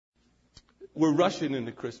We're rushing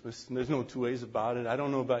into Christmas, and there's no two ways about it. I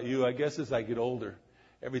don't know about you. I guess as I get older,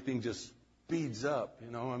 everything just speeds up,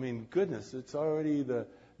 you know. I mean, goodness, it's already the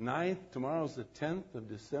 9th. Tomorrow's the 10th of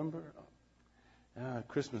December.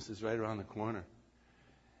 Christmas is right around the corner.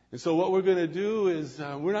 And so what we're going to do is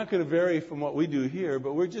we're not going to vary from what we do here,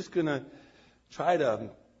 but we're just going to try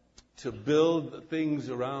to build things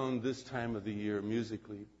around this time of the year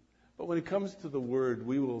musically. But when it comes to the Word,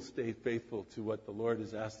 we will stay faithful to what the Lord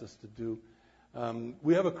has asked us to do.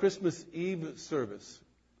 We have a Christmas Eve service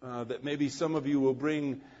that maybe some of you will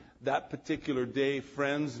bring that particular day,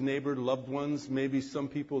 friends, neighbor, loved ones. Maybe some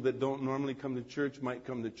people that don't normally come to church might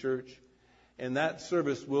come to church. And that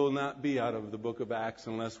service will not be out of the book of Acts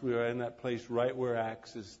unless we are in that place right where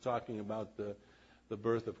Acts is talking about the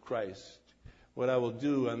birth of Christ. What I will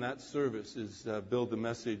do on that service is build the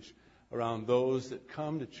message around those that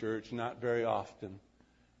come to church not very often,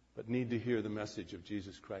 but need to hear the message of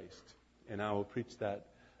Jesus Christ. And I will preach that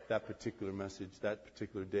particular message that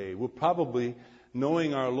particular day. We'll probably,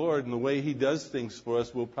 knowing our Lord and the way He does things for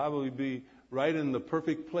us, we'll probably be right in the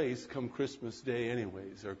perfect place come Christmas Day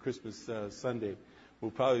anyways, or Christmas Sunday.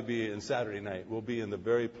 We'll probably be in Saturday night. We'll be in the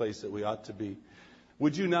very place that we ought to be.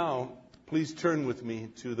 Would you now please turn with me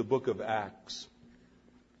to the book of Acts?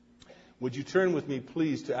 Would you turn with me,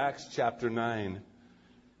 please, to Acts chapter 9?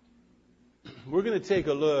 We're going to take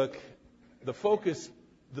a look. The focus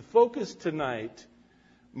tonight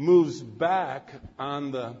moves back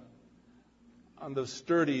on the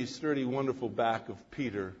sturdy, wonderful back of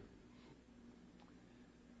Peter.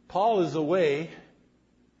 Paul is away.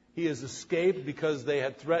 He has escaped because they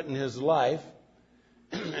had threatened his life.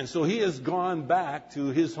 And so he has gone back to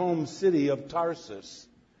his home city of Tarsus.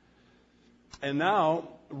 And now,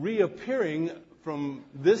 reappearing from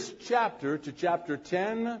this chapter to chapter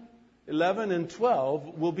 10, 11, and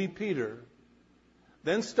 12 will be Peter.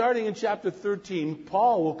 Then starting in chapter 13,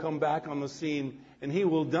 Paul will come back on the scene and he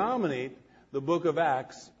will dominate the book of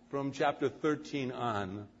Acts from chapter 13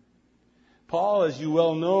 on. Paul, as you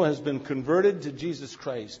well know, has been converted to Jesus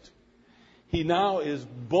Christ. He now is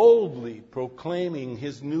boldly proclaiming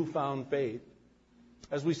his newfound faith.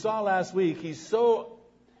 As we saw last week, he's so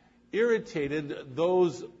irritated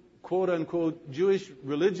those quote-unquote Jewish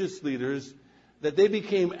religious leaders that they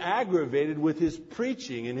became aggravated with his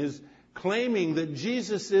preaching and his claiming that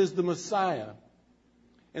Jesus is the Messiah.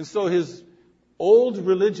 And so his old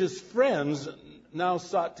religious friends now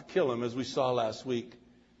sought to kill him, as we saw last week.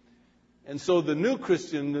 And so the new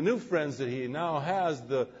Christian, the new friends that he now has,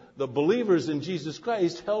 the believers in Jesus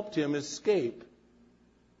Christ, helped him escape.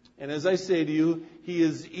 And as I say to you, he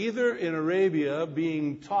is either in Arabia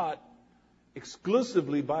being taught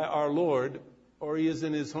exclusively by our Lord, or he is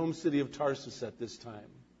in his home city of Tarsus at this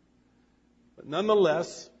time. But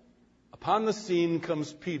nonetheless, upon the scene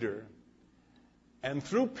comes Peter. And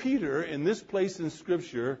through Peter, in this place in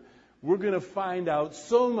Scripture, we're going to find out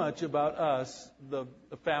so much about us, the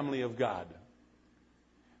family of God.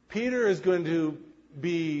 Peter is going to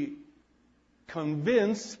be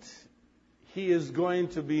convinced, he is going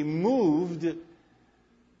to be moved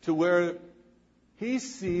to where he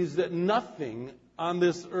sees that nothing on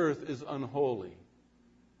this earth is unholy.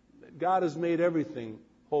 God has made everything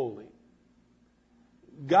holy.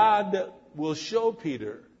 God will show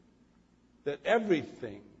Peter that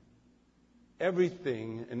everything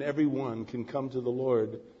and everyone can come to the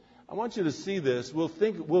Lord. I want you to see this. We'll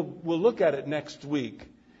look at it next week.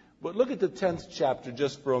 But look at the 10th chapter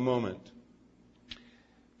just for a moment.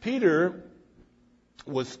 Peter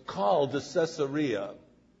was called to Caesarea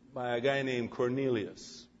by a guy named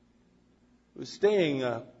Cornelius, who was staying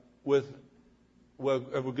we're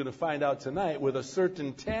going to find out tonight, with a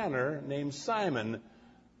certain tanner named Simon.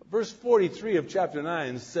 Verse 43 of chapter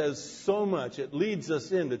 9 says so much. It leads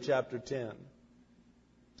us into chapter 10.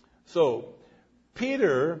 So,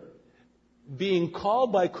 Peter, being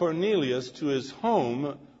called by Cornelius to his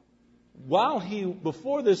home,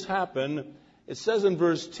 before this happened, it says in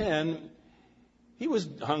verse 10, he was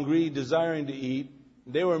hungry, desiring to eat.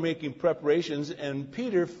 They were making preparations, and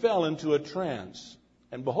Peter fell into a trance.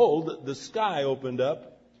 And behold, the sky opened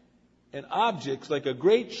up, and objects like a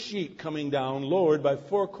great sheet coming down, lowered by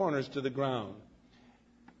four corners to the ground.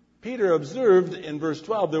 Peter observed in verse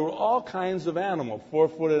 12, there were all kinds of animals,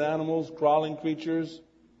 four-footed animals, crawling creatures,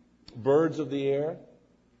 birds of the air.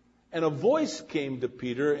 And a voice came to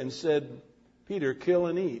Peter and said, Peter, kill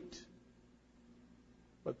and eat.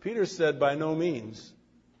 But Peter said, by no means.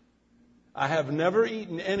 I have never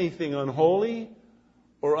eaten anything unholy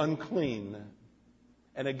or unclean.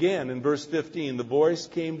 And again, in verse 15, the voice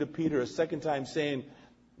came to Peter a second time saying,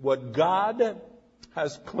 what God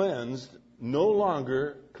has cleansed, no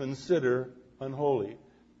longer consider unholy.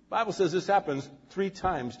 The Bible says this happens 3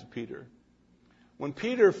 times to Peter. When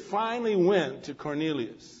Peter finally went to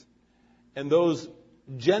Cornelius and those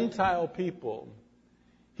Gentile people,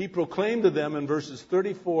 he proclaimed to them in verses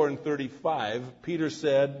 34 and 35, Peter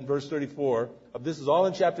said, in verse 34, this is all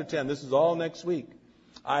in chapter 10, this is all next week.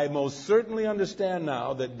 I most certainly understand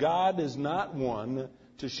now that God is not one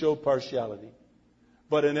to show partiality,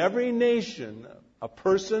 but in every nation, a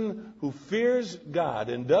person who fears God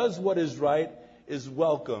and does what is right is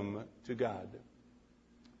welcome to God.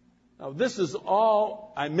 Now, this is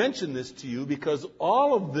all, I mention this to you because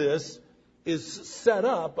all of this is set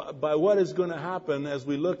up by what is going to happen as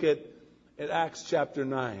we look at Acts chapter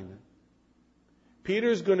 9.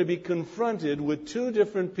 Peter's going to be confronted with 2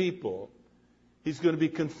 different people. He's going to be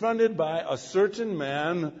confronted by a certain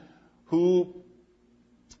man who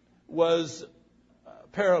was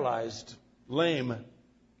paralyzed, lame.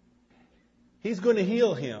 He's going to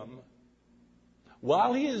heal him.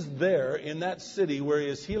 While he is there in that city where he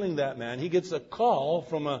is healing that man, he gets a call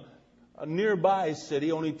from a nearby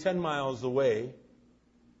city, only 10 miles away,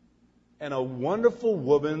 and a wonderful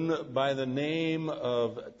woman by the name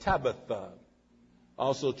of Tabitha,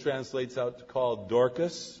 also translates out to call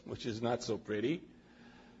Dorcas, which is not so pretty,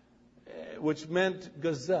 which meant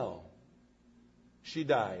gazelle. She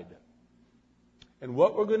died. And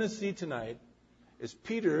what we're going to see tonight is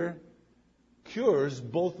Peter cures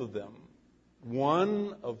both of them.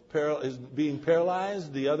 One is being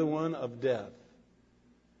paralyzed, the other one of death.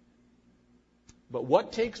 But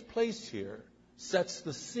what takes place here sets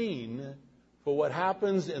the scene for what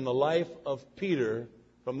happens in the life of Peter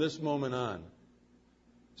from this moment on.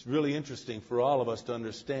 It's really interesting for all of us to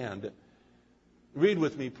understand. Read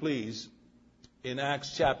with me, please, in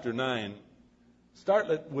Acts chapter 9.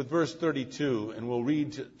 Start with verse 32, and we'll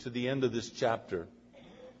read to the end of this chapter.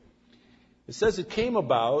 It says, it came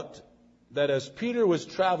about that as Peter was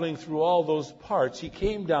traveling through all those parts, he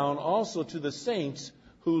came down also to the saints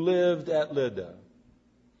who lived at Lydda.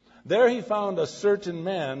 There he found a certain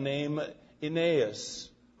man named Aeneas,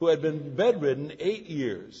 who had been bedridden 8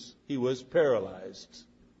 years. He was paralyzed.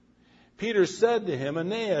 Peter said to him,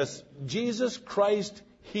 Aeneas, Jesus Christ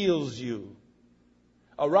heals you.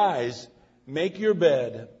 Arise, make your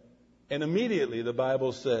bed. And immediately, the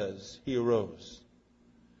Bible says, he arose.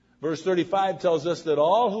 Verse 35 tells us that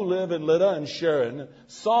all who live in Lydda and Sharon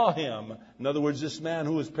saw him, in other words, this man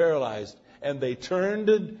who was paralyzed, and they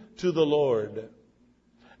turned to the Lord.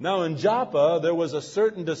 Now in Joppa there was a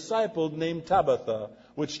certain disciple named Tabitha,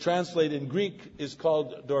 which translated in Greek is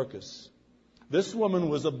called Dorcas. This woman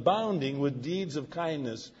was abounding with deeds of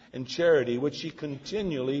kindness and charity, which she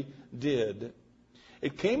continually did.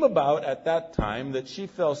 It came about at that time that she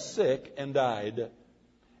fell sick and died.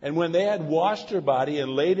 And when they had washed her body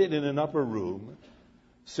and laid it in an upper room,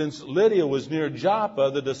 since Lydia was near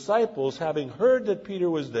Joppa, the disciples, having heard that Peter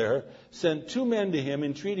was there, sent 2 men to him,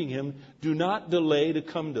 entreating him, do not delay to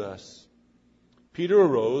come to us. Peter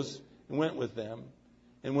arose and went with them.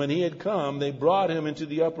 And when he had come, they brought him into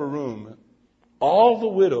the upper room. All the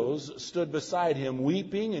widows stood beside him,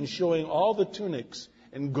 weeping and showing all the tunics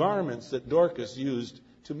and garments that Dorcas used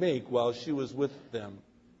to make while she was with them.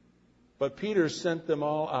 But Peter sent them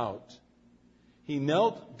all out. He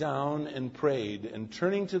knelt down and prayed, and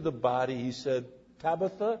turning to the body, he said,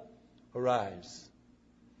 Tabitha, arise.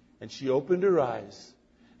 And she opened her eyes,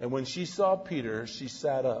 and when she saw Peter, she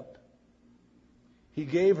sat up. He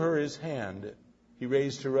gave her his hand. He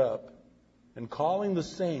raised her up, and calling the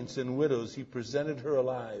saints and widows, he presented her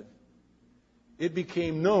alive. It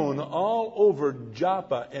became known all over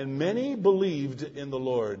Joppa, and many believed in the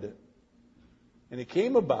Lord. And it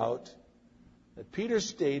came about that Peter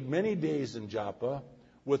stayed many days in Joppa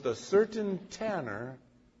with a certain tanner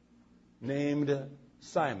named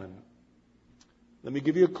Simon. Let me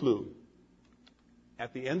give you a clue.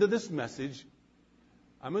 At the end of this message,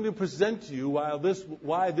 I'm going to present to you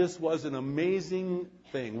why this was an amazing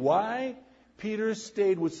thing. Why Peter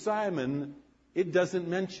stayed with Simon, it doesn't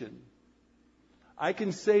mention. I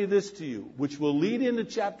can say this to you, which will lead into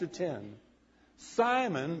chapter 10.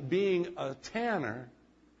 Simon, being a tanner,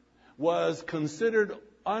 was considered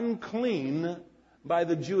unclean by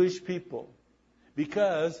the Jewish people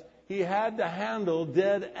because he had to handle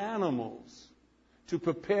dead animals to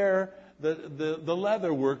prepare the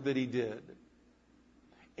leather work that he did.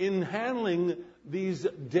 In handling these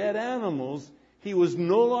dead animals, he was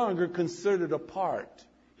no longer considered a part.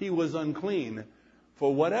 He was unclean.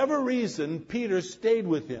 For whatever reason, Peter stayed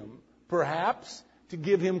with him, perhaps to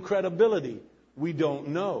give him credibility. We don't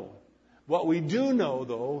know. What we do know,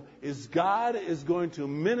 though, is God is going to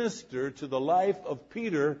minister to the life of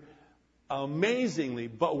Peter amazingly.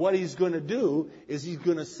 But what He's going to do is He's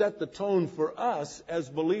going to set the tone for us as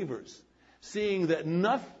believers, seeing that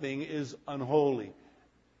nothing is unholy.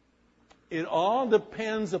 It all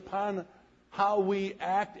depends upon how we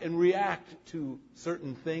act and react to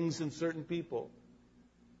certain things and certain people.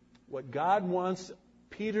 What God wants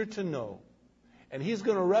Peter to know, and he's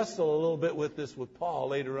going to wrestle a little bit with this with Paul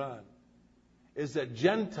later on, is that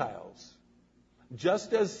Gentiles,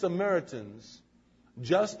 just as Samaritans,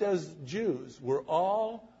 just as Jews, were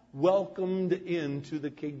all welcomed into the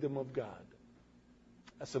kingdom of God.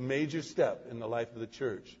 That's a major step in the life of the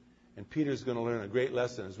church. And Peter's going to learn a great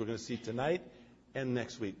lesson, as we're going to see tonight and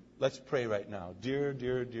next week. Let's pray right now. Dear,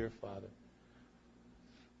 dear, dear Father,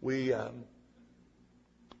 we have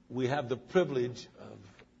the privilege of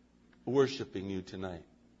worshiping You tonight.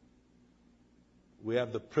 We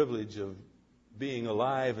have the privilege of being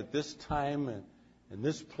alive at this time and in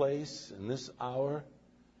this place, in this hour,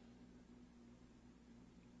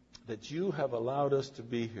 that You have allowed us to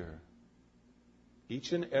be here.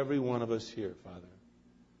 Each and every one of us here, Father.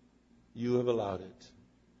 You have allowed it.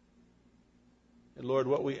 And Lord,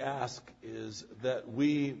 what we ask is that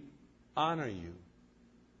we honor You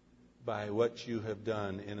by what You have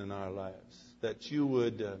done in our lives. That You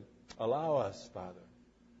would allow us, Father,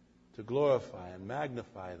 to glorify and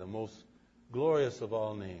magnify the most glorious of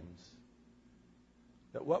all names.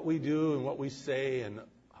 That what we do and what we say and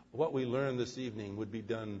what we learn this evening would be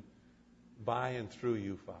done by and through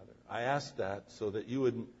You, Father. I ask that so that You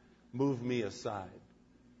would move me aside.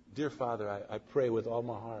 Dear Father, I pray with all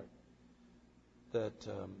my heart that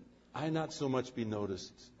I not so much be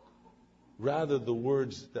noticed, rather the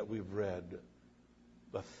words that we've read,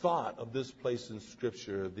 the thought of this place in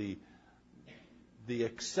Scripture, the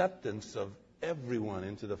acceptance of everyone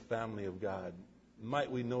into the family of God.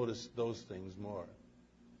 Might we notice those things more.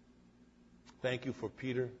 Thank You for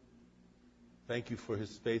Peter. Thank You for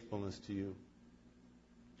his faithfulness to You.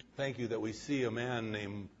 Thank You that we see a man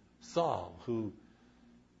named Saul who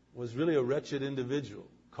was really a wretched individual,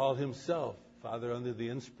 called himself, Father, under the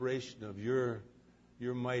inspiration of Your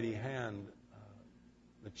mighty hand,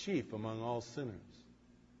 the chief among all sinners.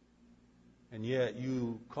 And yet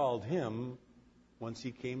You called him, once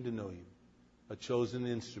he came to know You, a chosen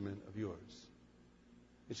instrument of Yours.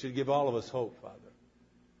 It should give all of us hope, Father.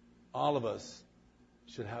 All of us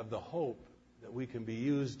should have the hope that we can be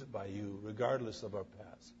used by You regardless of our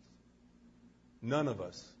pasts. None of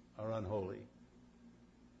us are unholy.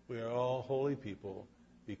 We are all holy people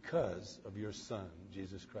because of Your Son,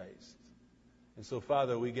 Jesus Christ. And so,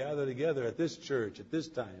 Father, we gather together at this church at this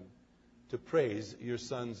time to praise Your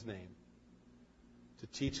Son's name, to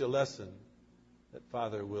teach a lesson that,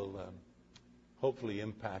 Father, will hopefully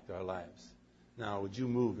impact our lives. Now, would You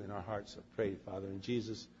move in our hearts? I pray, Father, in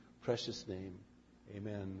Jesus' precious name.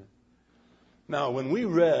 Amen. Now, when we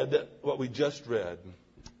read what we just read,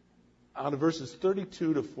 out of verses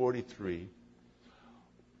 32 to 43,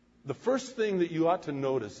 the first thing that you ought to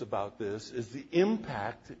notice about this is the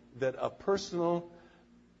impact that a personal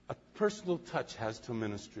touch has to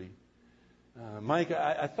ministry. Mike,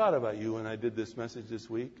 I thought about you when I did this message this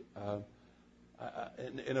week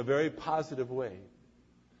in a very positive way.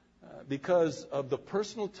 Because of the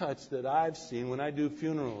personal touch that I've seen when I do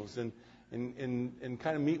funerals and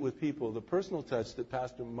kind of meet with people, the personal touch that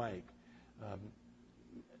Pastor Mike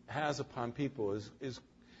has upon people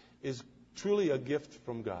is truly a gift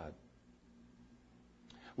from God.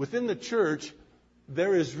 Within the church,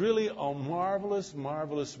 there is really a marvelous,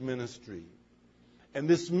 marvelous ministry. And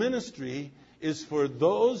this ministry is for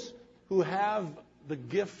those who have the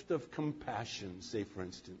gift of compassion, say for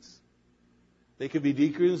instance. They could be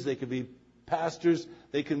deacons, they could be pastors,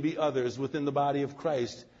 they can be others within the body of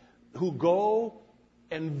Christ who go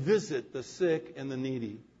and visit the sick and the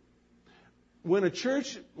needy. When a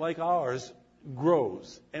church like ours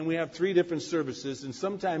grows, and we have 3 different services, and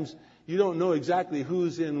sometimes you don't know exactly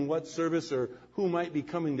who's in what service or who might be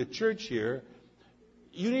coming to church here,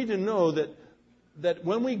 you need to know that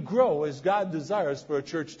when we grow, as God desires for a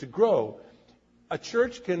church to grow, a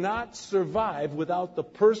church cannot survive without the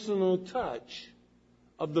personal touch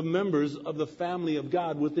of the members of the family of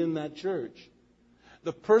God within that church.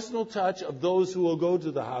 The personal touch of those who will go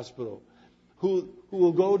to the hospital, who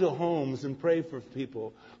will go to homes and pray for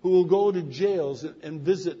people, who will go to jails and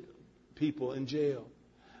visit people in jail,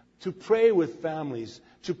 to pray with families,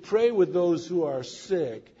 to pray with those who are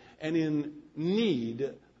sick and in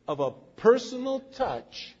need of a personal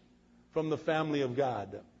touch from the family of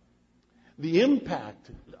God. The impact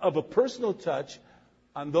of a personal touch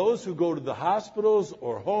on those who go to the hospitals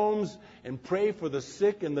or homes and pray for the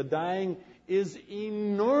sick and the dying is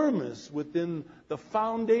enormous within the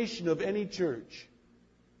foundation of any church.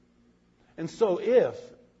 And so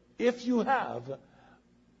if you have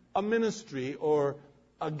a ministry or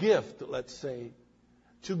a gift, let's say,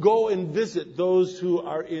 to go and visit those who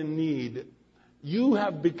are in need, you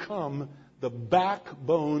have become the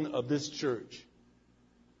backbone of this church.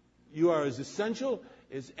 You are as essential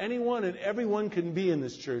as anyone and everyone can be in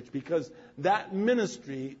this church, because that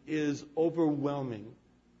ministry is overwhelming.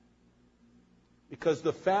 Because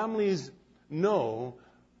the families know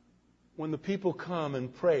when the people come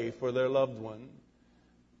and pray for their loved one.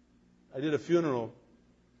 I did a funeral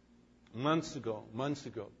months ago,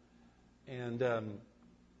 and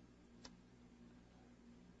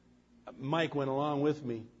Mike went along with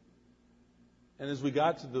me. And as we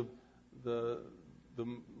got to the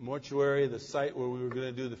mortuary, the site where we were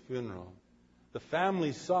going to do the funeral, the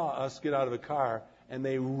family saw us get out of the car, and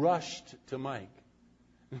they rushed to Mike.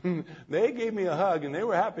 They gave me a hug, and they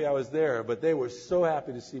were happy I was there, but they were so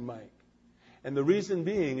happy to see Mike. And the reason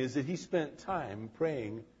being is that he spent time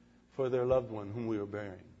praying for their loved one whom we were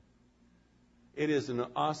burying. It is an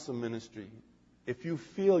awesome ministry. If you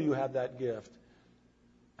feel you have that gift,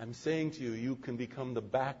 I'm saying to you, you can become the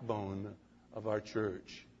backbone of our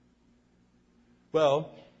church. Well,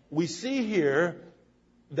 we see here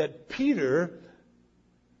that Peter,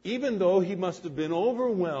 even though he must have been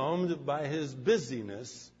overwhelmed by his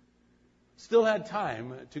busyness, still had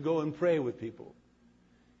time to go and pray with people.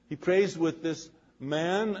 He prays with this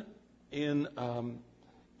man in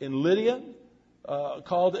Lydia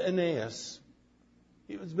called Aeneas.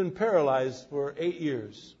 He has been paralyzed for 8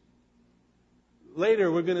 years.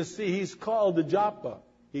 Later, we're going to see he's called to Joppa.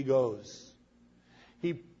 He goes.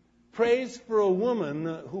 He prays for a woman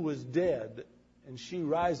who was dead, and she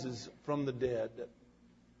rises from the dead.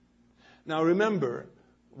 Now remember,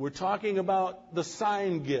 we're talking about the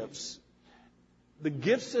sign gifts. The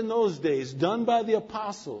gifts in those days done by the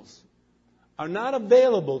apostles are not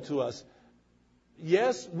available to us.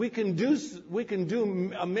 Yes, we can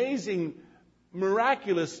do amazing,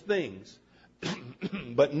 miraculous things,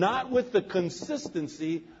 but not with the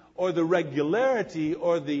consistency or the regularity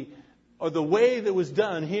or the way that was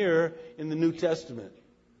done here in the New Testament.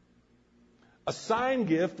 A sign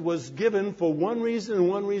gift was given for one reason and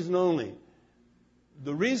one reason only.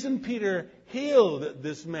 The reason Peter healed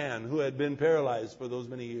this man who had been paralyzed for those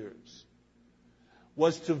many years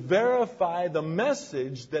was to verify the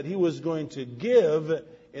message that he was going to give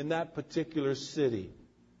in that particular city.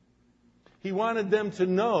 He wanted them to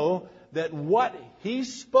know that what he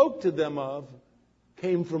spoke to them of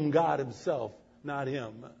came from God himself, not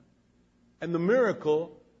him. And the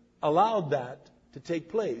miracle allowed that to take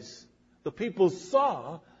place. The people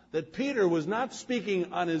saw that Peter was not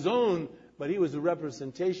speaking on his own, but he was a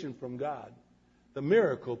representation from God. The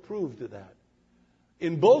miracle proved that.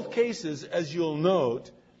 In both cases, as you'll note,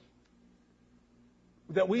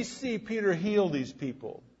 that we see Peter heal these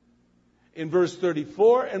people. In verse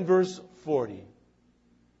 34 and verse 40.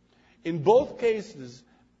 In both cases,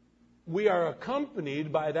 we are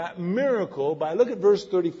accompanied by that miracle look at verse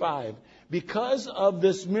 35. Because of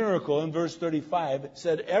this miracle in verse 35, it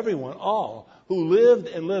said everyone, all who lived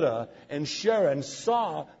in Lydda and Sharon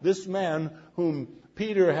saw this man whom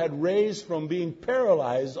Peter had raised from being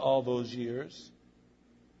paralyzed all those years.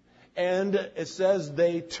 And it says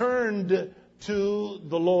they turned to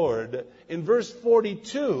the Lord. In verse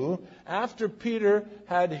 42, after Peter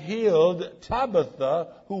had healed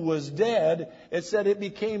Tabitha, who was dead, it said it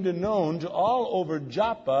became known to all over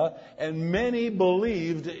Joppa, and many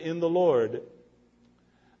believed in the Lord.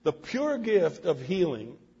 The pure gift of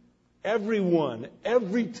healing, everyone,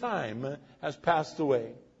 every time, has passed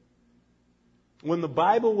away. When the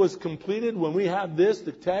Bible was completed, when we have this,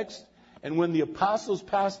 the text, and when the apostles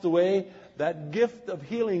passed away, that gift of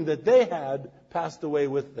healing that they had passed away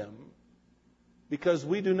with them. Because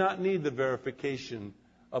we do not need the verification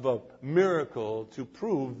of a miracle to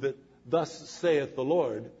prove that thus saith the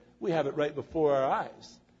Lord. We have it right before our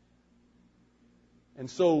eyes. And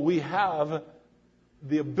so we have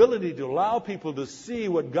the ability to allow people to see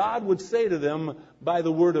what God would say to them by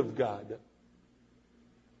the Word of God.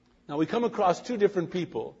 Now we come across two different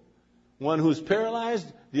people. One who's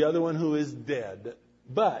paralyzed, the other one who is dead.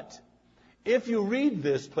 But if you read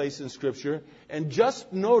this place in Scripture and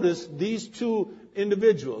just notice these two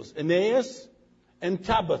individuals, Aeneas and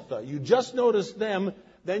Tabitha, you just notice them,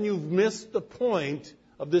 then you've missed the point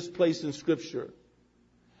of this place in Scripture.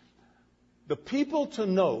 The people to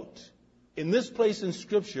note in this place in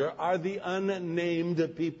Scripture are the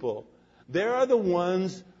unnamed people. They are the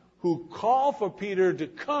ones who call for Peter to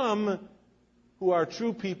come, who are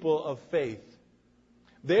true people of faith.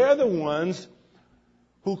 They're the ones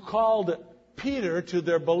who called Peter to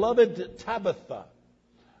their beloved Tabitha,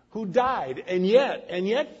 who died. And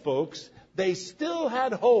yet, folks, they still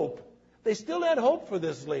had hope. They still had hope for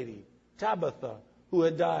this lady, Tabitha, who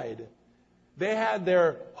had died. They had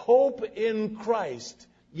their hope in Christ.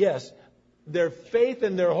 Yes, their faith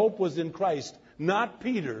and their hope was in Christ, not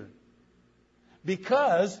Peter.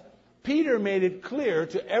 Because Peter made it clear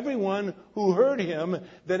to everyone who heard him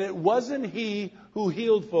that it wasn't he who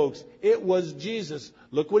healed folks. It was Jesus.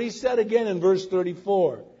 Look what he said again in verse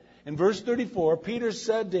 34. In verse 34, Peter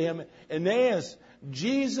said to him, Aeneas,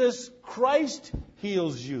 Jesus Christ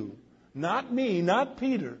heals you. Not me, not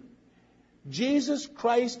Peter. Jesus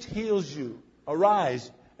Christ heals you. Arise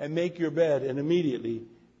and make your bed. And immediately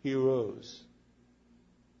he arose.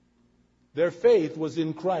 Their faith was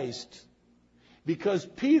in Christ. Because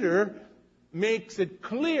Peter makes it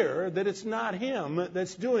clear that it's not him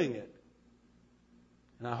that's doing it.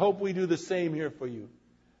 And I hope we do the same here for you.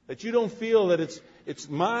 That you don't feel that it's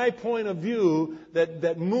my point of view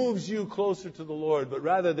that moves you closer to the Lord, but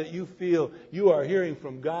rather that you feel you are hearing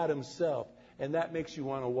from God himself, and that makes you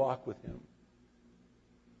want to walk with him.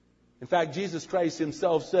 In fact, Jesus Christ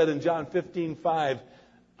himself said in John 15:5,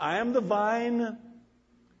 I am the vine,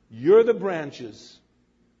 you're the branches.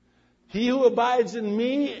 He who abides in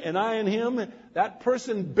me and I in him, that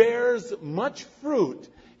person bears much fruit.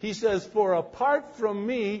 He says, for apart from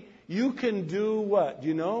me, you can do what? Do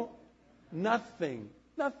you know? Nothing.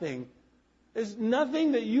 Nothing. There's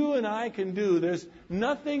nothing that you and I can do. There's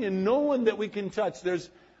nothing and no one that we can touch. There's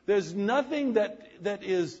nothing that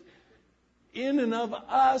is in and of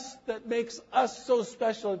us that makes us so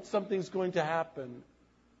special that something's going to happen.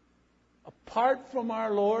 Apart from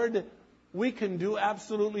our Lord, we can do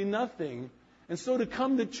absolutely nothing. And so to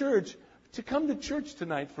come to church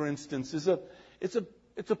tonight, for instance, it's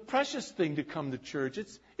a precious thing to come to church.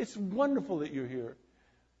 It's wonderful that you're here.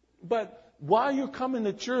 But while you're coming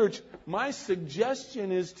to church, my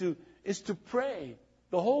suggestion is to pray.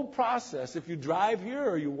 The whole process, if you drive here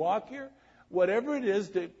or you walk here, whatever it is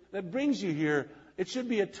that brings you here, it should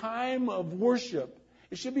be a time of worship.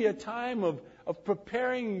 It should be a time of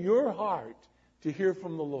preparing your heart to hear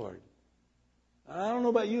from the Lord. I don't know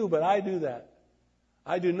about you, but I do that.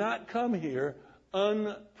 I do not come here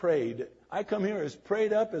unprayed. I come here as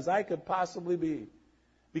prayed up as I could possibly be.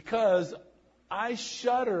 Because I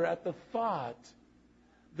shudder at the thought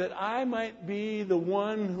that I might be the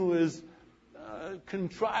one who is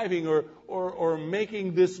contriving or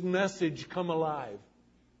making this message come alive.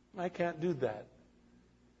 I can't do that.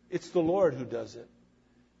 It's the Lord who does it.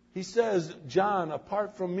 He says, John,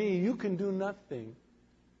 apart from me, you can do nothing.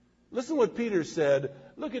 Listen what Peter said.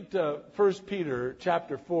 Look at 1 Peter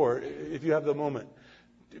chapter 4, if you have the moment.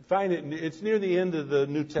 Find it. It's near the end of the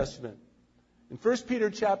New Testament. In 1 Peter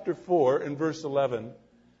chapter 4 and verse 11.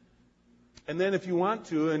 And then if you want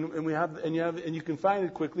to, and you can find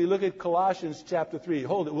it quickly, look at Colossians chapter 3.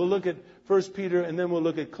 Hold it. We'll look at 1 Peter and then we'll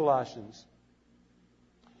look at Colossians.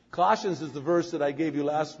 Colossians is the verse that I gave you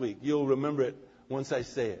last week. You'll remember it once I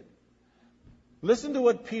say it. Listen to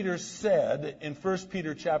what Peter said in 1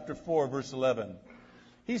 Peter chapter 4, verse 11.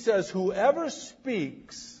 He says, whoever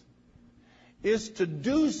speaks is to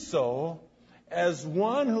do so as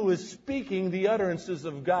one who is speaking the utterances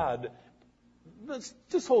of God. Let's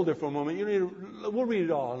just hold there for a moment. We'll read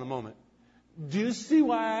it all in a moment. Do you see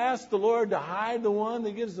why I asked the Lord to hide the one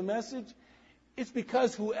that gives the message? It's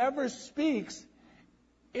because whoever speaks,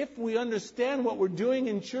 if we understand what we're doing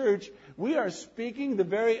in church, we are speaking the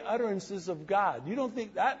very utterances of God. You don't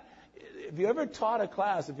think that? If you ever taught a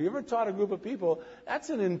class, if you ever taught a group of people, that's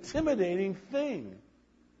an intimidating thing.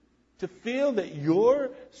 To feel that you're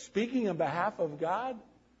speaking on behalf of God.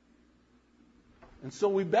 And so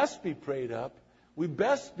we best be prayed up. We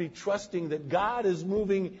best be trusting that God is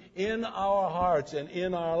moving in our hearts and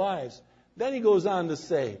in our lives. Then he goes on to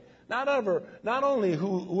say, not only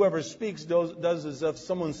whoever speaks does as if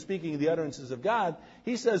someone's speaking the utterances of God,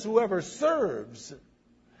 he says whoever serves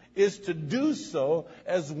is to do so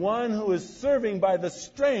as one who is serving by the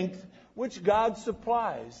strength which God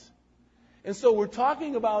supplies. And so we're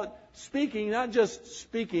talking about speaking, not just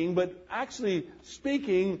speaking, but actually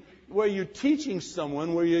speaking where you're teaching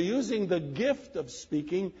someone, where you're using the gift of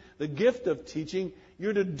speaking, the gift of teaching.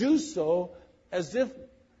 You're to do so as if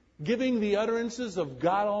giving the utterances of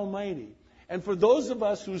God Almighty. And for those of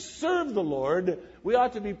us who serve the Lord, we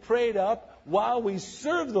ought to be prayed up while we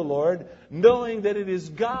serve the Lord, knowing that it is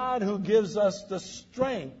God who gives us the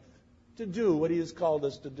strength to do what he has called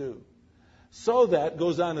us to do. So that,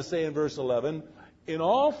 goes on to say in verse 11, in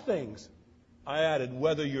all things, I added,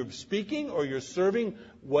 whether you're speaking or you're serving,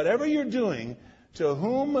 whatever you're doing, to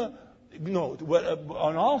whom,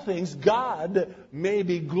 on all things, God may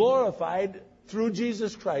be glorified through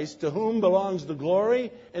Jesus Christ, to whom belongs the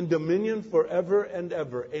glory and dominion forever and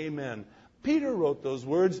ever. Amen. Peter wrote those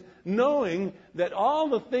words knowing that all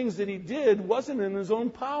the things that he did wasn't in his own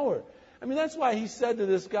power. I mean, that's why he said to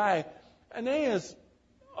this guy, Aeneas,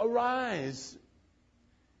 arise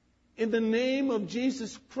in the name of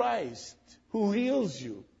Jesus Christ who heals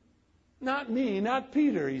you. Not me, not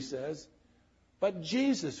Peter, he says, but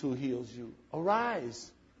Jesus who heals you.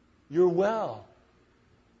 Arise. You're well.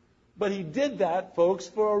 But he did that, folks,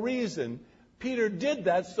 for a reason. Peter did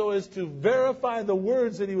that so as to verify the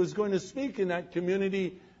words that he was going to speak in that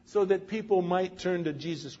community so that people might turn to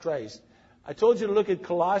Jesus Christ. I told you to look at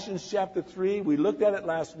Colossians chapter 3. We looked at it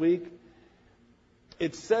last week.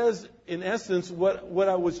 It says, in essence, what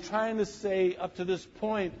I was trying to say up to this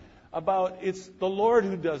point about it's the Lord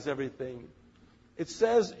who does everything. It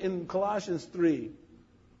says in Colossians 3,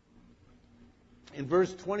 in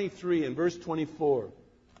verse 23 and verse 24,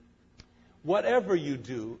 whatever you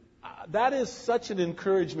do, that is such an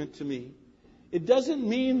encouragement to me. It doesn't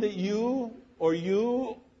mean that you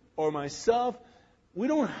or myself, we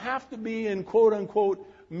don't have to be in quote-unquote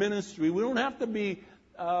ministry. We don't have to be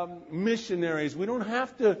missionaries. We don't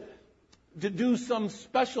have to do some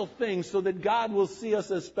special thing so that God will see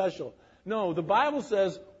us as special. No, the Bible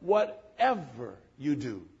says whatever you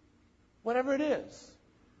do, whatever it is,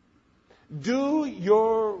 do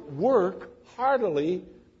your work heartily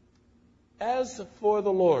as for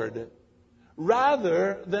the Lord,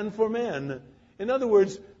 rather than for men. In other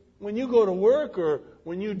words, when you go to work or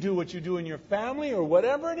when you do what you do in your family or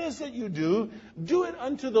whatever it is that you do it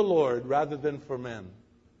unto the Lord rather than for men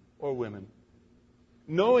or women.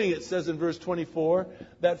 Knowing, it says in verse 24,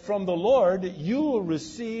 that from the Lord you will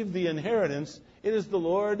receive the inheritance. It is the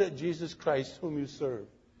Lord Jesus Christ whom you serve.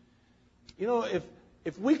 You know,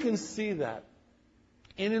 if we can see that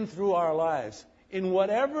in and through our lives, in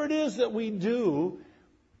whatever it is that we do,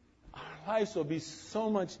 our lives will be so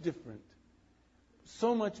much different,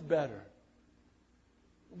 so much better.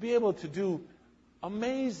 We'll be able to do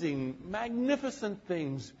amazing, magnificent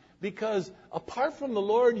things because apart from the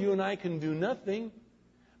Lord, you and I can do nothing.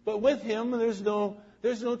 But with Him, there's no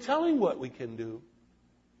telling what we can do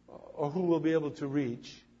or who we'll be able to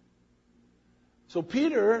reach. So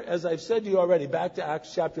Peter, as I've said to you already, back to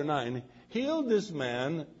Acts chapter 9, healed this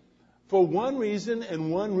man for one reason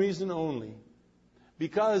and one reason only.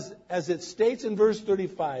 Because, as it states in verse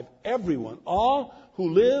 35, everyone, all who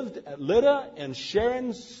lived at Lydda and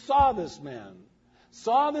Sharon saw this man,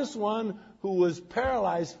 saw this one who was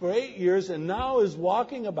paralyzed for 8 years and now is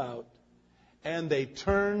walking about, and they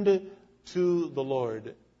turned to the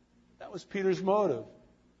Lord. That was Peter's motive.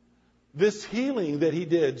 This healing that he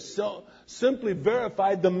did simply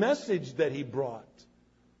verified the message that he brought,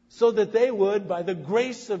 so that they would, by the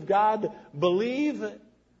grace of God, believe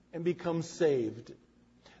and become saved.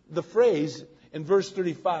 The phrase in verse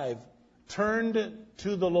 35, turned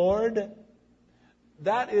to the Lord,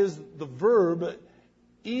 that is the verb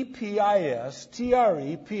E-P-I-S-T-R-E-P-H-O.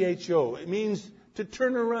 It means to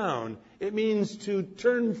turn around. It means to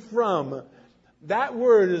turn from. That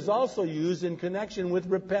word is also used in connection with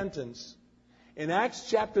repentance. In Acts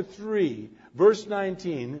chapter 3, verse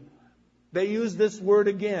 19, they use this word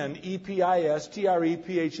again,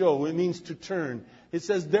 E-P-I-S-T-R-E-P-H-O. It means to turn. It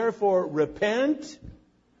says, therefore, repent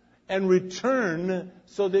and return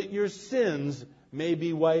so that your sins may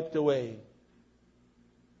be wiped away.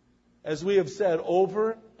 As we have said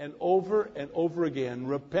over and over and over again,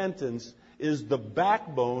 repentance is the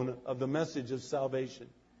backbone of the message of salvation.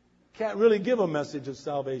 Can't really give a message of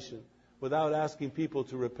salvation without asking people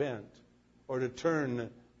to repent or to turn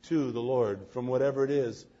to the Lord from whatever it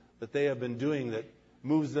is that they have been doing that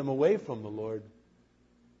moves them away from the Lord.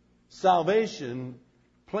 Salvation,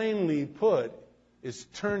 plainly put, is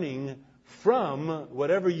turning from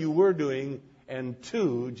whatever you were doing and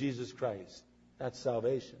to Jesus Christ. That's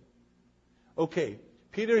salvation. Okay,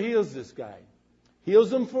 Peter heals this guy.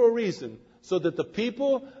 Heals him for a reason, so that the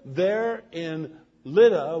people there in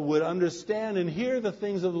Lydda would understand and hear the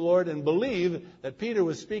things of the Lord and believe that Peter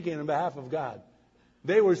was speaking on behalf of God.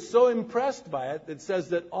 They were so impressed by it that it says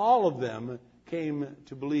that all of them came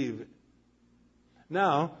to believe.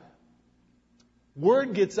 Now,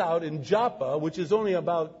 word gets out in Joppa, which is only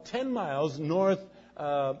about 10 miles northwest,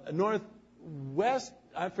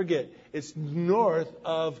 I forget, it's north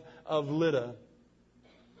of Lydda.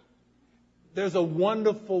 There's a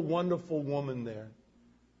wonderful, wonderful woman there.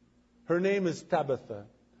 Her name is Tabitha.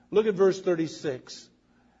 Look at verse 36.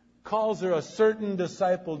 Calls her a certain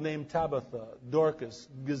disciple named Tabitha, Dorcas,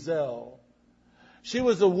 Gazelle. She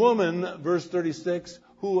was a woman, verse 36,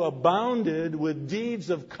 who abounded with deeds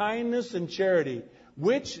of kindness and charity,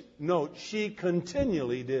 which, note, she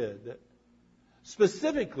continually did.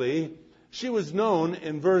 Specifically, she was known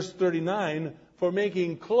in verse 39 for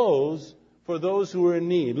making clothes for those who were in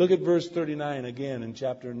need. Look at verse 39 again in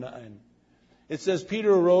chapter 9. It says,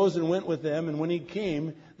 Peter arose and went with them, and when he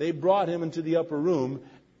came, they brought him into the upper room.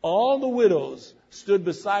 All the widows stood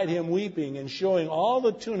beside him weeping and showing all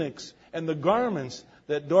the tunics and the garments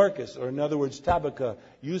that Dorcas, or in other words, Tabitha,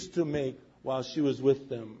 used to make while she was with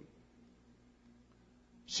them.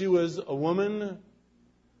 She was a woman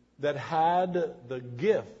that had the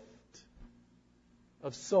gift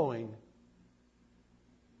of sewing.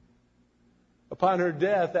 Upon her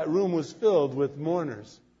death, that room was filled with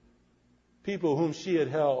mourners, people whom she had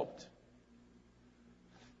helped.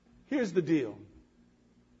 Here's the deal.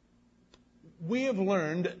 We have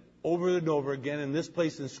learned over and over again in this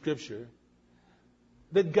place in Scripture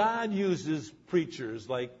that God uses preachers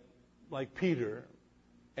like Peter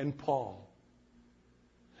and Paul.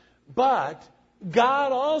 But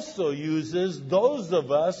God also uses those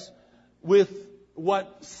of us with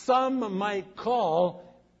what some might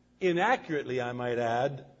call, inaccurately I might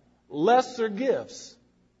add, lesser gifts.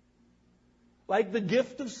 Like the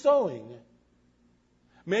gift of sewing,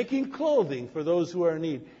 making clothing for those who are in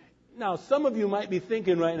need. Now, some of you might be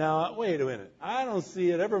thinking right now, wait a minute, I don't see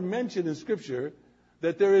it ever mentioned in Scripture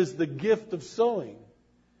that there is the gift of sewing.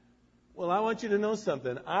 Well, I want you to know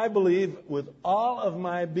something. I believe with all of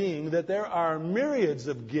my being that there are myriads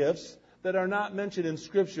of gifts that are not mentioned in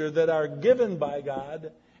Scripture that are given by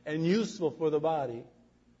God and useful for the body.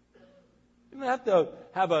 You don't have to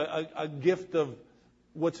have a gift of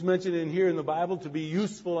what's mentioned in here in the Bible to be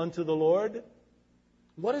useful unto the Lord.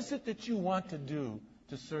 What is it that you want to do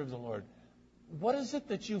to serve the Lord? What is it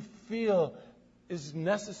that you feel is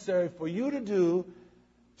necessary for you to do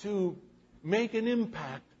to make an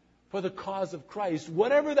impact for the cause of Christ?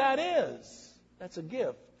 Whatever that is, that's a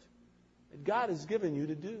gift that God has given you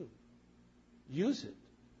to do. Use it.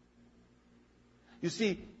 You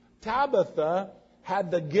see, Tabitha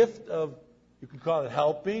had the gift of, you could call it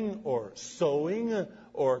helping or sewing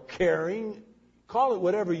or caring. Call it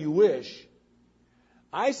whatever you wish.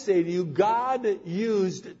 I say to you, God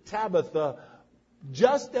used Tabitha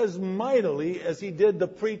just as mightily as He did the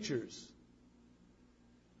preachers.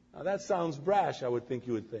 Now that sounds brash, I would think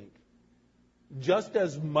you would think. Just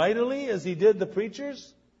as mightily as He did the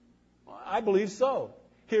preachers? I believe so.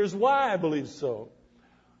 Here's why I believe so.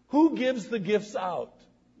 Who gives the gifts out?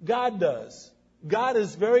 God does. God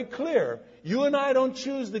is very clear. You and I don't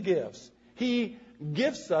choose the gifts. He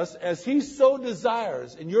gifts us as He so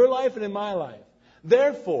desires in your life and in my life.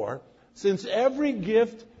 Therefore, since every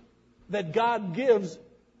gift that God gives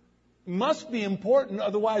must be important,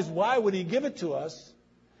 otherwise why would He give it to us?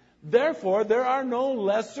 Therefore, there are no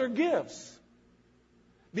lesser gifts.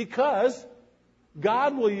 Because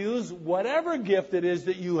God will use whatever gift it is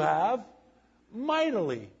that you have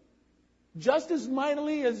mightily. Just as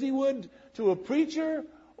mightily as He would to a preacher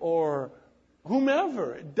or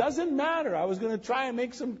whomever. It doesn't matter. I was going to try and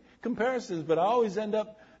make some comparisons, but I always end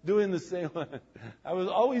up doing the same one. I would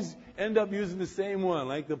always end up using the same one,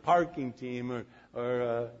 like the parking team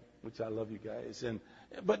or which I love you guys.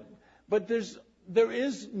 But there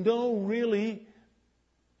is no really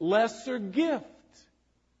lesser gift.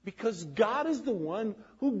 Because God is the one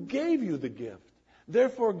who gave you the gift.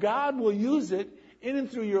 Therefore, God will use it in and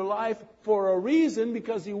through your life for a reason,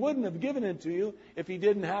 because He wouldn't have given it to you if He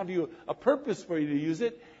didn't have a purpose for you to use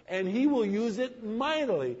it. And He will use it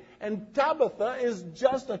mightily. And Tabitha is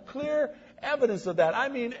just a clear evidence of that. I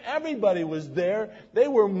mean, everybody was there. They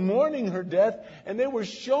were mourning her death, and they were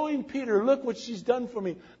showing Peter, look what she's done for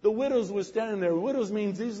me. The widows were standing there. Widows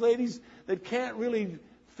means these ladies that can't really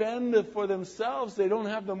fend for themselves. They don't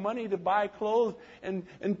have the money to buy clothes. And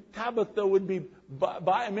Tabitha would be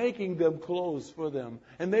making them clothes for them.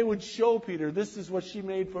 And they would show Peter, this is what she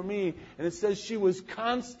made for me. And it says she was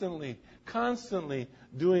constantly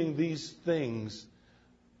doing these things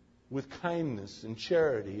with kindness and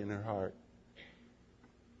charity in her heart.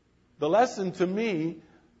 The lesson to me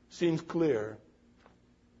seems clear.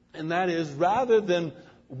 And that is, rather than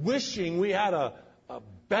wishing we had a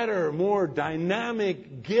better, more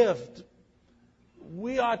dynamic gift,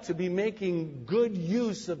 we ought to be making good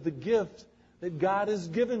use of the gift that God has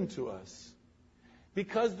given to us.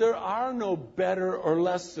 Because there are no better or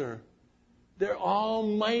lesser. They're all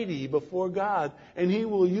mighty before God, and He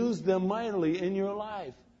will use them mightily in your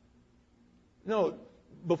life. No,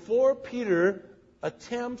 before Peter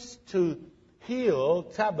attempts to heal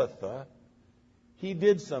Tabitha, he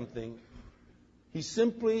did something. He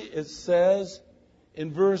simply, it says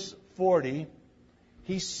in verse 40,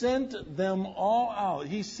 he sent them all out.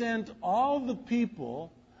 He sent all the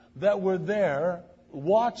people that were there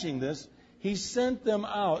watching this. He sent them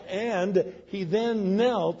out, and he then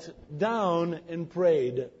knelt down and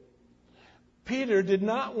prayed. Peter did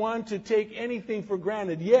not want to take anything for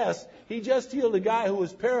granted. Yes, he just healed a guy who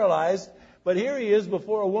was paralyzed, but here he is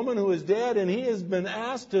before a woman who is dead, and he has been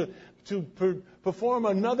asked to perform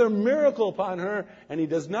another miracle upon her, and he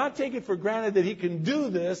does not take it for granted that he can do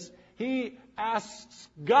this. He asks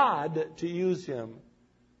God to use him.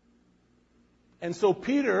 And so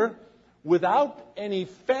Peter, without any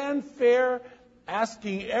fanfare,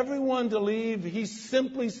 asking everyone to leave, he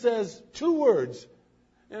simply says 2 words.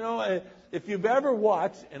 You know, if you've ever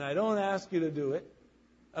watched, and I don't ask you to do it,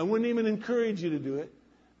 I wouldn't even encourage you to do it,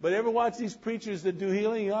 but ever watch these preachers that do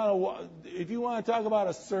healing? If you want to talk about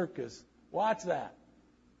a circus, watch that.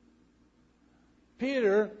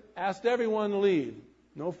 Peter asked everyone to leave.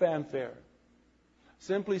 No fanfare.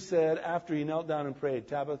 Simply said, after he knelt down and prayed,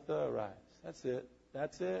 Tabitha, arise. That's it.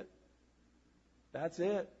 That's it. That's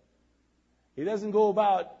it. He doesn't go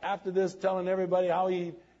about after this telling everybody how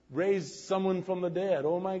he raised someone from the dead.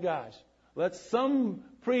 Oh my gosh. Let some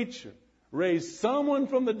preacher raise someone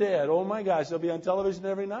from the dead. Oh my gosh, they'll be on television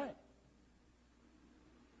every night.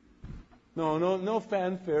 No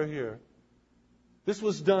fanfare here. This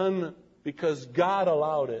was done because God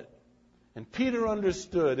allowed it. And Peter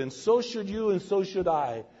understood, and so should you and so should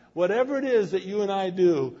I. Whatever it is that you and I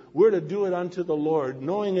do, we're to do it unto the Lord,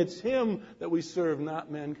 knowing it's Him that we serve, not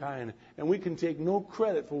mankind. And we can take no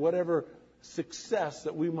credit for whatever success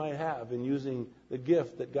that we might have in using the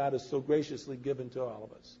gift that God has so graciously given to all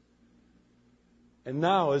of us. And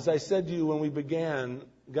now, as I said to you when we began,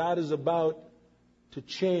 God is about to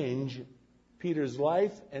change Peter's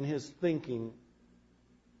life and his thinking.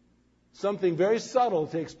 Something very subtle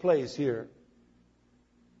takes place here,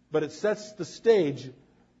 but it sets the stage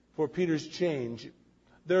for Peter's change.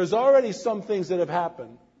 There's already some things that have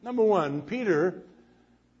happened. Number one, Peter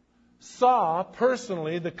saw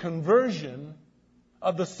personally the conversion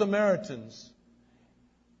of the Samaritans,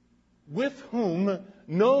 with whom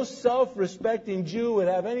no self-respecting Jew would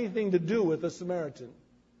have anything to do with a Samaritan.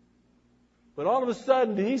 But all of a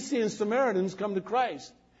sudden, he's seeing Samaritans come to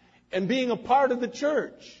Christ and being a part of the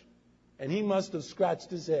church. And he must have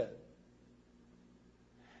scratched his head.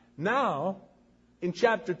 Now, in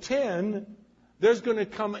chapter 10, there's going to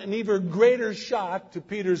come an even greater shock to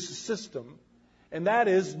Peter's system. And that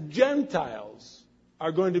is, Gentiles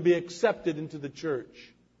are going to be accepted into the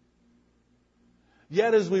church.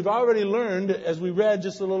 Yet, as we've already learned, as we read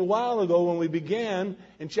just a little while ago when we began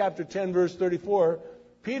in chapter 10, verse 34,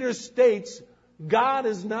 Peter states, God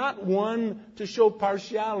is not one to show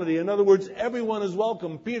partiality. In other words, everyone is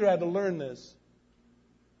welcome. Peter had to learn this.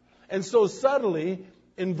 And so suddenly,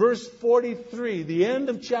 in verse 43, the end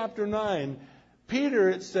of chapter 9, Peter,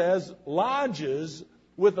 it says, lodges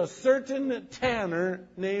with a certain tanner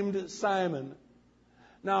named Simon.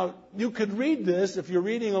 Now, you could read this if you're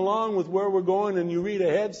reading along with where we're going and you read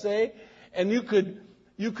ahead, say, and you could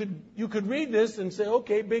read this and say,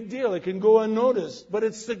 okay, big deal. It can go unnoticed, but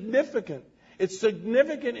it's significant. It's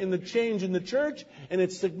significant in the change in the church, and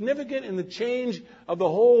it's significant in the change of the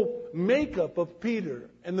whole makeup of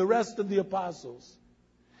Peter and the rest of the apostles.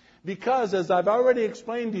 Because, as I've already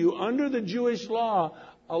explained to you, under the Jewish law,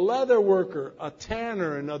 a leather worker, a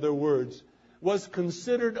tanner in other words, was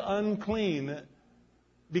considered unclean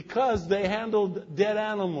because they handled dead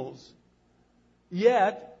animals.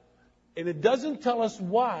 Yet, and it doesn't tell us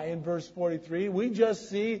why in verse 43, we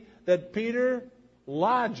just see that Peter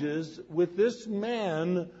lodges with this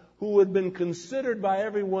man who had been considered by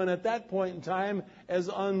everyone at that point in time as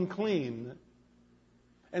unclean.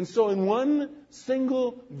 And so in one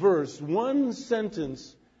single verse, one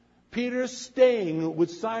sentence, Peter staying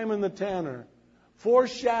with Simon the tanner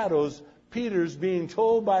foreshadows Peter's being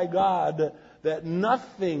told by God that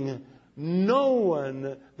nothing, no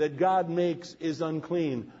one that God makes is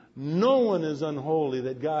unclean. No one is unholy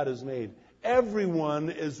that God has made. Everyone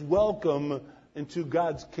is welcome into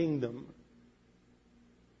God's kingdom.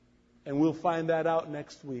 And we'll find that out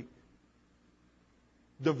next week.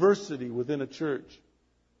 Diversity within a church.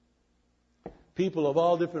 People of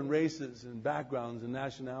all different races and backgrounds and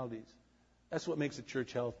nationalities. That's what makes a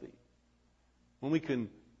church healthy. When we can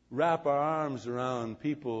wrap our arms around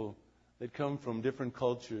people that come from different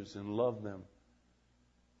cultures and love them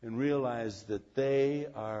and realize that they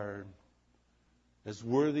are as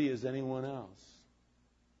worthy as anyone else.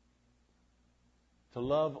 To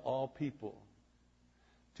love all people.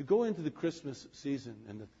 To go into the Christmas season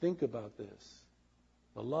and to think about this.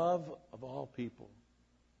 The love of all people.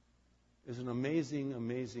 is an amazing,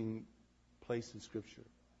 amazing place in Scripture.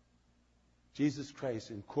 Jesus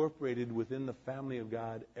Christ incorporated within the family of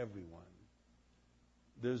God everyone.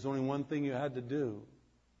 There's only one thing you had to do,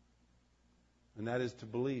 and that is to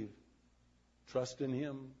believe. Trust in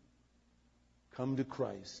Him. Come to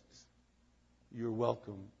Christ. You're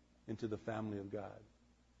welcome into the family of God.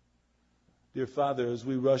 Dear Father, as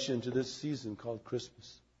we rush into this season called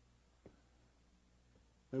Christmas,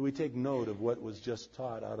 may we take note of what was just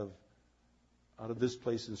taught out of this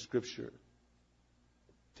place in Scripture.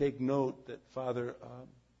 Take note that, Father,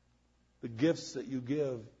 the gifts that you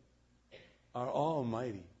give are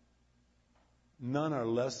almighty. None are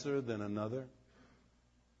lesser than another.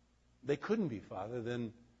 They couldn't be, Father.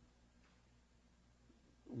 Then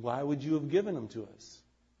why would you have given them to us?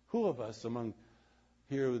 Who of us among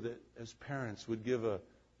here that as parents would give a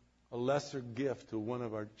lesser gift to one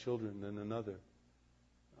of our children than another?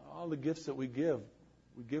 All the gifts that we give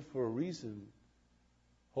for a reason.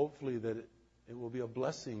 Hopefully that it will be a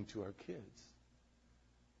blessing to our kids.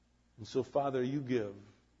 And so, Father, you give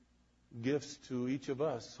gifts to each of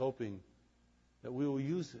us, hoping that we will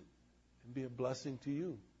use it and be a blessing to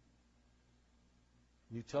you.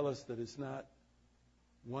 You tell us that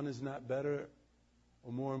one is not better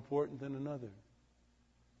or more important than another.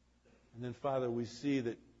 And then, Father, we see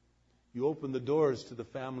that you open the doors to the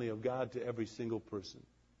family of God to every single person.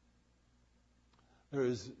 There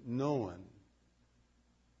is no one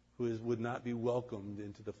who would not be welcomed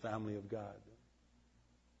into the family of God.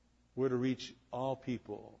 We're to reach all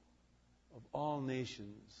people, of all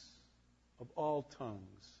nations, of all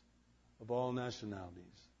tongues, of all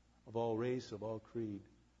nationalities, of all race, of all creed.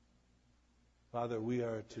 Father, we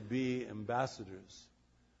are to be ambassadors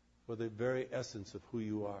for the very essence of who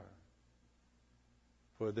you are.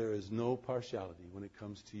 For there is no partiality when it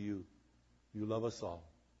comes to you. You love us all.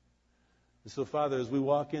 And so, Father, as we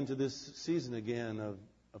walk into this season again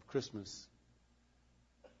of Christmas,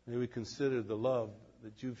 may we consider the love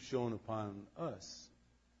that you've shown upon us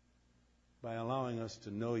by allowing us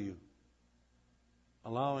to know you,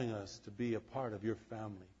 allowing us to be a part of your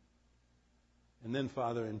family. And then,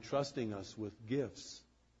 Father, entrusting us with gifts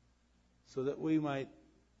so that we might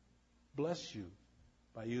bless you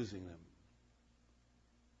by using them.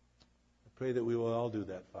 I pray that we will all do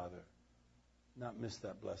that, Father, not miss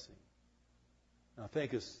that blessing. Now,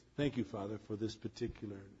 thank you, Father, for this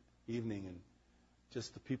particular evening and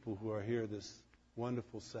just the people who are here this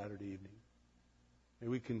wonderful Saturday evening. May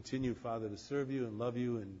we continue, Father, to serve you and love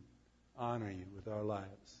you and honor you with our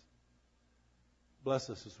lives. Bless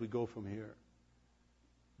us as we go from here.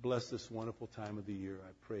 Bless this wonderful time of the year,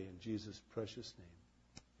 I pray in Jesus' precious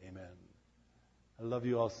name. Amen. I love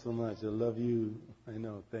you all so much. I love you. I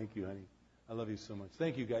know. Thank you, honey. I love you so much.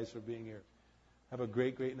 Thank you guys for being here. Have a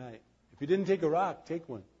great, great night. If you didn't take a rock, take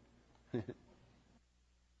one.